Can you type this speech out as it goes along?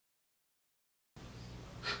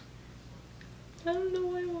I don't know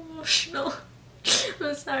why I'm emotional.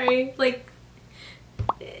 I'm sorry. Like,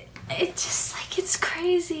 it just, like, it's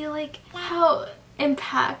crazy, like, how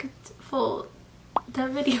impactful that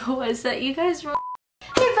video was that you guys were.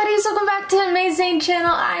 Hey buddies, welcome back to AmaZane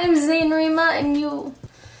channel. I am Zane Rima and you...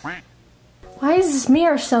 Why is this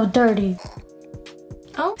mirror so dirty?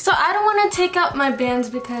 Oh, so I don't want to take out my bands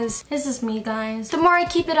because this is me, guys. The more I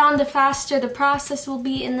keep it on, the faster the process will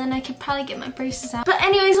be, and then I can probably get my braces out. But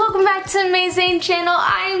anyways, welcome back to AmaZane channel.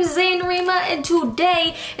 I am Zane Rima, and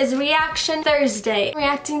today is Reaction Thursday.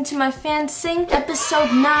 Reacting to my fans sing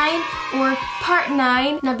episode 9 or part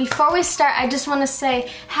 9. Now before we start, I just want to say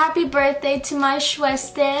happy birthday to my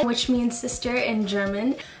Schwester, which means sister in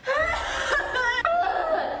German.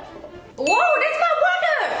 Whoa, that's my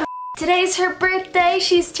water! Today's her birthday.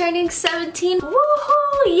 She's turning 17.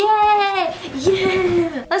 Woohoo! Yeah!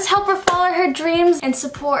 Yeah! Let's help her follow her dreams and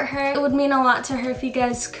support her. It would mean a lot to her if you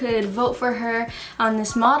guys could vote for her on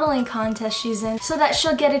this modeling contest she's in so that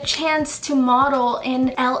she'll get a chance to model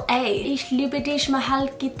in LA. Ich liebe dich, mahal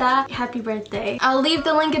kita. Happy birthday. I'll leave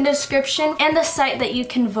the link in the description and the site that you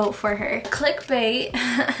can vote for her. Clickbait.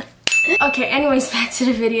 Okay, anyways, back to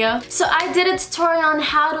the video. So I did a tutorial on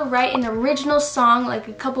how to write an original song like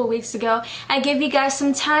a couple weeks ago. I gave you guys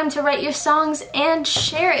some time to write your songs and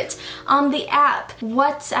share it on the app.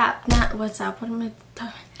 WhatsApp, not WhatsApp, what am I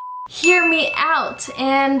talking? Hear Me Out,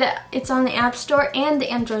 and it's on the App Store and the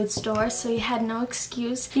Android Store, so you had no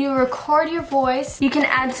excuse. You record your voice, you can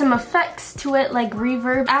add some effects to it like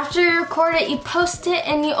reverb. After you record it, you post it,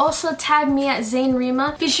 and you also tag me at Zane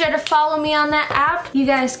Rima. Be sure to follow me on that app. You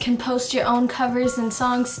guys can post your own covers and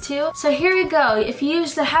songs too. So here we go. If you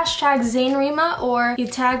use the hashtag Zane Rima or you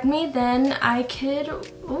tag me, then I could...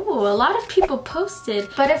 Ooh, a lot of people posted.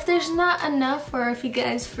 But if there's not enough, or if you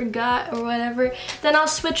guys forgot or whatever, then I'll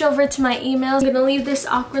switch over to my email. I'm gonna leave this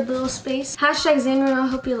awkward little space. Hashtag Zane Rima, I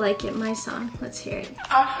hope you like it. My song. Let's hear it.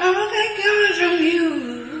 I heard it coming from you.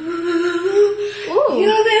 Ooh.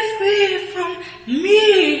 You'll be free from me.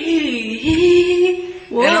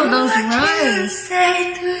 Whoa, and those all I can runs.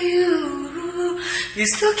 say to you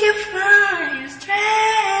is to keep flying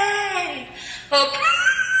straight. Oh,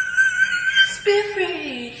 please be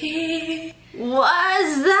free.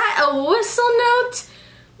 Was that a whistle note?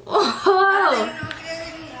 Whoa.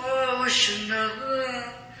 Emotional,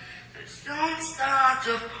 but don't start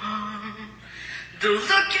to pump. The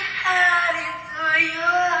look you had into your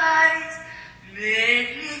eyes made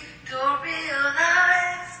me to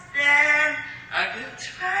realize that I could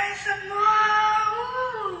try some more.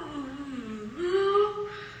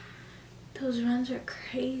 Those runs are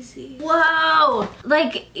crazy. Whoa!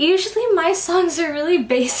 Like, usually my songs are really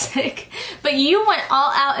basic, but you went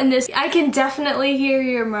all out in this. I can definitely hear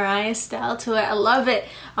your Mariah style to it. I love it.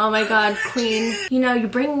 Oh my god, queen. You know, you're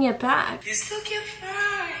bringing it back.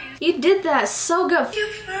 You did that so good.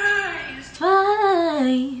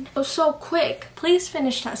 Fine. Oh, so quick. Please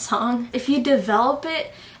finish that song. If you develop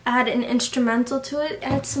it, add an instrumental to it,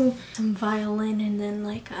 add some violin and then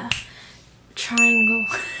like a triangle.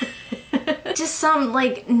 Just some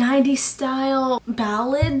like 90s style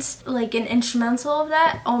ballads, like an instrumental of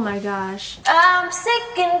that. Oh my gosh. I'm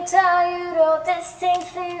sick and tired of this same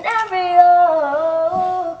scenario.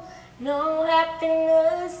 No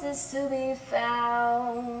happiness is to be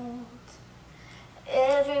found.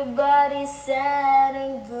 Everybody's sad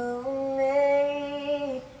and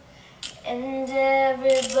gloomy, and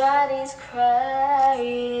everybody's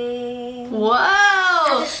crying. Whoa!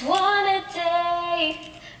 I just want a day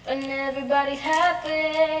when everybody's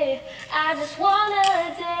happy. I just want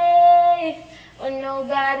a day when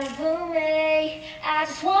nobody's gloomy. I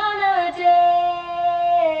just want a day.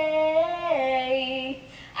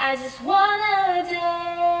 I just want a day.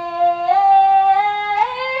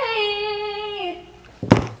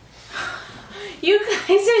 You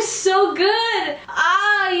guys are so good!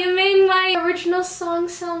 Ah, you made my original song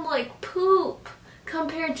sound like poop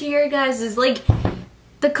compared to your guys's. Like,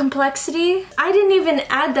 the complexity. I didn't even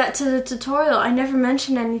add that to the tutorial. I never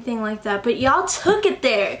mentioned anything like that, but y'all took it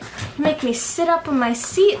there. You make me sit up on my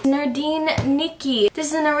seat. Nardine Nikki. This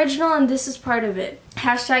is an original and this is part of it.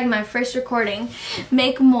 Hashtag my first recording.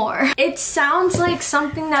 Make more. It sounds like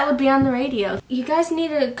something that would be on the radio. You guys need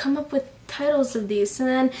to come up with titles of these so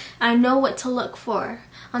then I know what to look for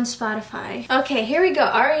on Spotify. Okay, here we go.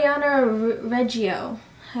 Ariana Reggio.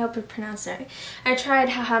 I hope I pronounced that right. I tried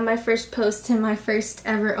haha my first post in my first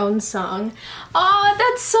ever own song. Oh,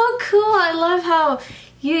 that's so cool. I love how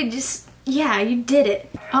you just, yeah, you did it.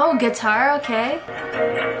 Oh, guitar, okay.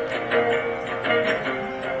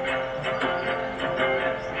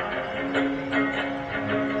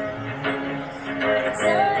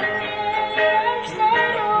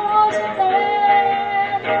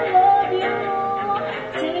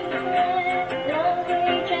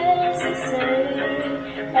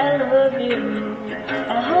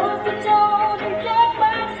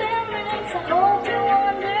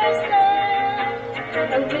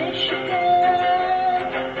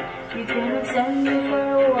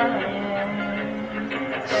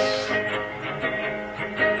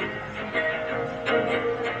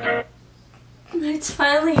 It's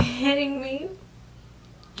finally hitting me.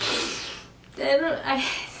 I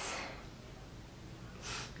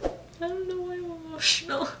don't know why I'm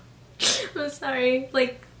emotional. I'm sorry.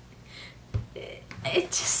 Like,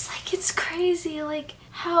 it just, like, it's crazy, like,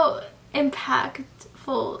 how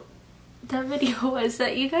impactful that video was,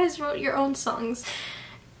 that you guys wrote your own songs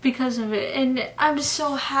because of it, and I'm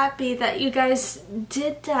so happy that you guys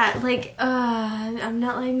did that. Like, I'm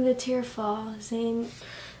not letting the tear fall. Zane,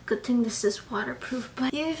 good thing this is waterproof,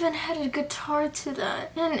 but you even had a guitar to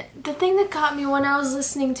that. And the thing that got me when I was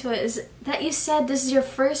listening to it is that you said this is your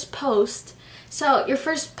first post. So your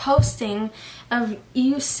first posting of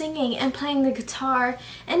you singing and playing the guitar,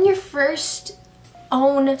 and your first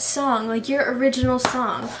own song, like your original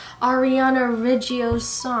song, Ariana Riggio's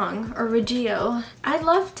song, or Riggio. I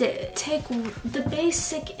loved it. Take the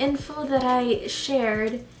basic info that I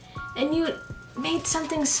shared and you made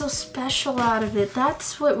something so special out of it.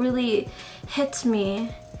 That's what really hits me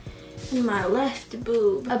in my left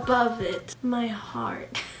boob, above it, my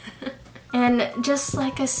heart. And just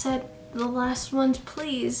like I said, the last ones,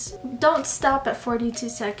 please don't stop at 42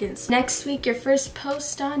 seconds. Next week, your first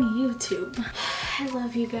post on YouTube. I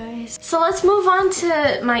love you guys. So let's move on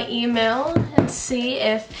to my email and see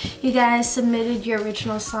if you guys submitted your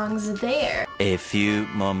original songs there. A few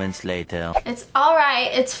moments later. It's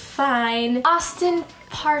alright, it's fine. Austin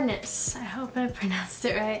Parnas. I hope I pronounced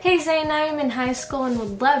it right. Hey Zane, I am in high school and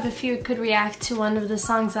would love if you could react to one of the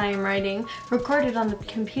songs I am writing, recorded on the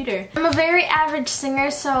computer. I'm a very average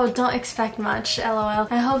singer, so don't expect much, lol.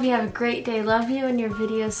 I hope you have a great day. Love you and your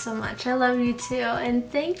videos so much. I love you too,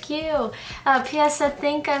 and thank you. P.S. I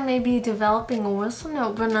think I may be developing a whistle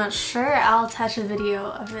note, but not sure. I'll attach a video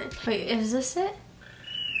of it. Wait, is this it?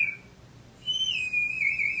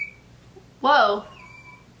 Whoa.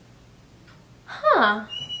 Huh.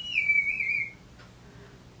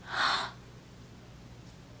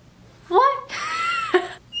 What?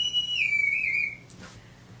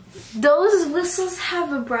 Those whistles have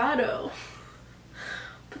vibrato,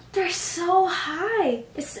 but they're so high.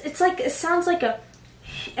 It's like, it sounds like a,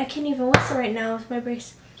 I can't even whistle right now with my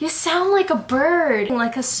brace. You sound like a bird,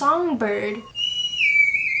 like a songbird.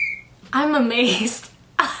 I'm amazed.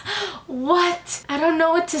 What? I don't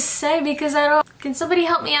know what to say because I don't... Can somebody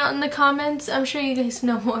help me out in the comments? I'm sure you guys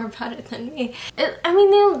know more about it than me. I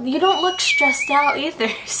mean, you don't look stressed out either,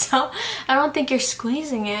 so I don't think you're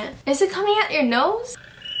squeezing it. Is it coming out your nose?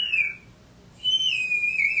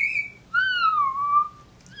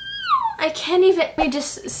 I can't even... Let me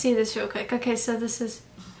just see this real quick. Okay, so this is...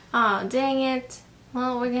 Oh, dang it.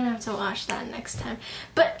 Well, we're gonna have to watch that next time.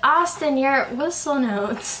 But Austin, your whistle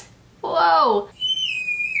notes. Whoa.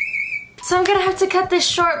 So I'm gonna have to cut this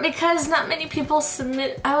short because not many people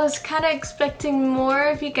submit. I was kind of expecting more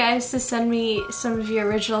of you guys to send me some of your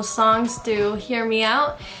original songs to hear me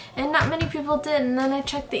out, and not many people did. And then I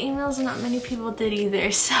checked the emails and not many people did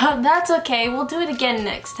either. So that's okay, we'll do it again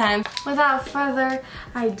next time. Without further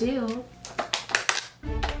ado,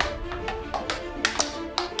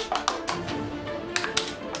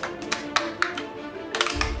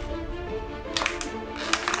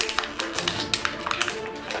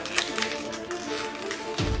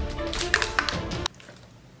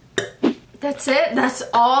 that's it. That's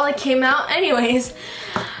all that came out anyways.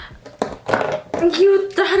 You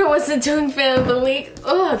thought I wasn't doing fan of the week.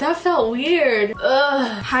 Ugh, that felt weird.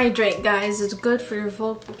 Ugh. Hydrate, guys. It's good for your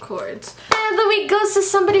vocal cords. Fan of the week goes to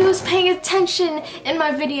somebody who's paying attention in my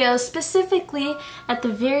video, specifically at the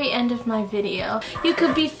very end of my video. You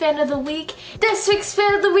could be fan of the week. This week's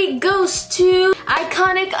fan of the week goes to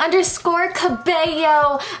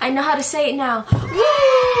iconic_cabello. I know how to say it now.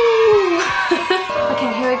 Woo!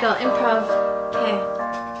 Okay, here we go. Improv. Okay.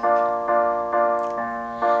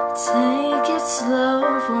 Take it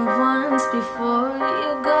slow for once before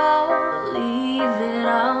you go. Leave it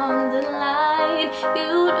on the line.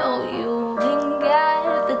 You know you ain't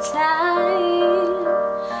got the time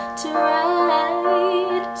to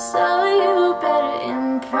write, so you better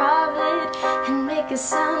improv it and make it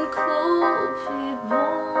sound cool. People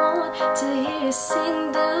want to hear you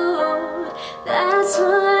sing, dude. That's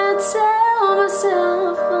what I tell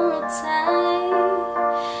myself all the time.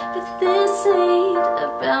 But this ain't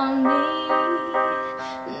about me.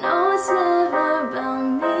 No, it's never about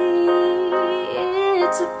me.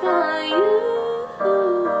 It's about you.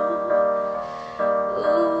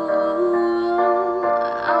 Ooh,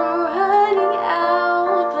 I'm running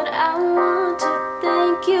out, but I want to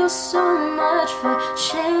thank you so much for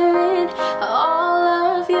sharing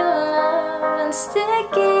all of your love and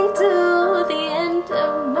sticking to the end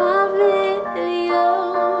of my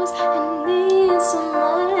videos. It means so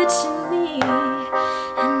much to me,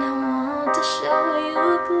 and I want to show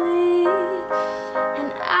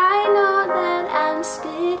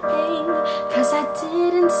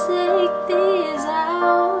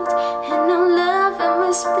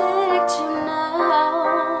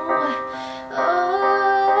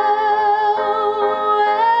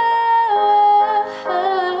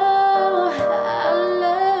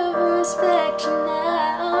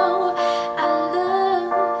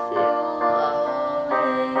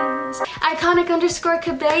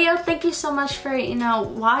Cabello, thank you so much for, you know,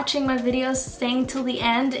 watching my videos, staying till the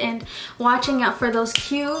end, and watching out for those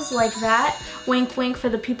cues like that. Wink, wink for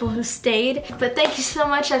the people who stayed. But thank you so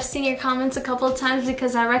much. I've seen your comments a couple of times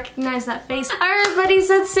because I recognize that face. Alright, buddies,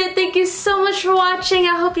 that's it. Thank you so much for watching.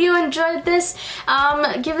 I hope you enjoyed this.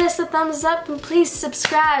 Give this a thumbs up and please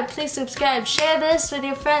subscribe. Please subscribe. Share this with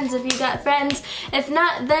your friends if you got friends. If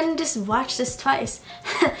not, then just watch this twice.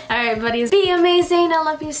 Alright, buddies. Be amazing. I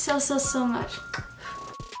love you so, so, so much.